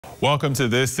Welcome to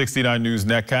this 69 News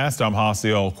Netcast. I'm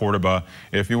Hasiel Cordoba.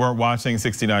 If you weren't watching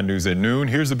 69 News at noon,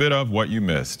 here's a bit of what you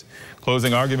missed.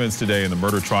 Closing arguments today in the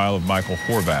murder trial of Michael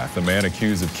Horvath, the man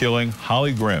accused of killing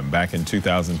Holly Grimm back in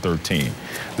 2013.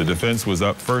 The defense was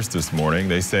up first this morning.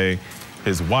 They say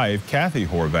his wife, Kathy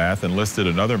Horvath, enlisted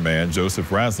another man,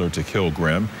 Joseph Razzler, to kill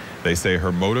Grimm. They say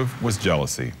her motive was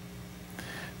jealousy.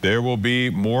 There will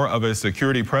be more of a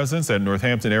security presence at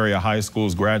Northampton Area High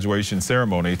School's graduation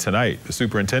ceremony tonight. The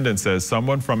superintendent says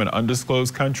someone from an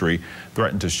undisclosed country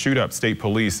threatened to shoot up state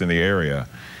police in the area.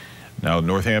 Now,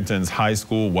 Northampton's high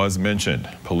school was mentioned.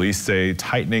 Police say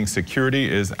tightening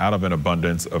security is out of an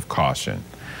abundance of caution.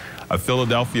 A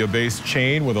Philadelphia-based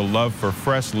chain with a love for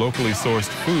fresh, locally sourced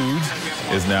foods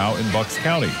is now in Bucks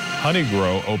County. Honey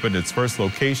Grow opened its first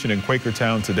location in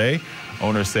Quakertown today.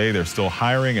 Owners say they're still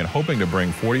hiring and hoping to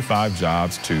bring 45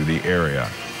 jobs to the area.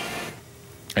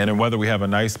 And in weather, we have a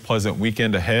nice, pleasant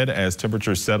weekend ahead as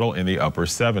temperatures settle in the upper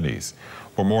 70s.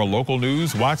 For more local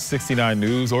news, watch 69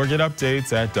 News or get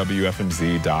updates at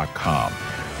WFMZ.com.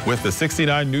 With the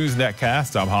 69 News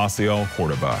Netcast, I'm Hasiel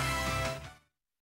Cordoba.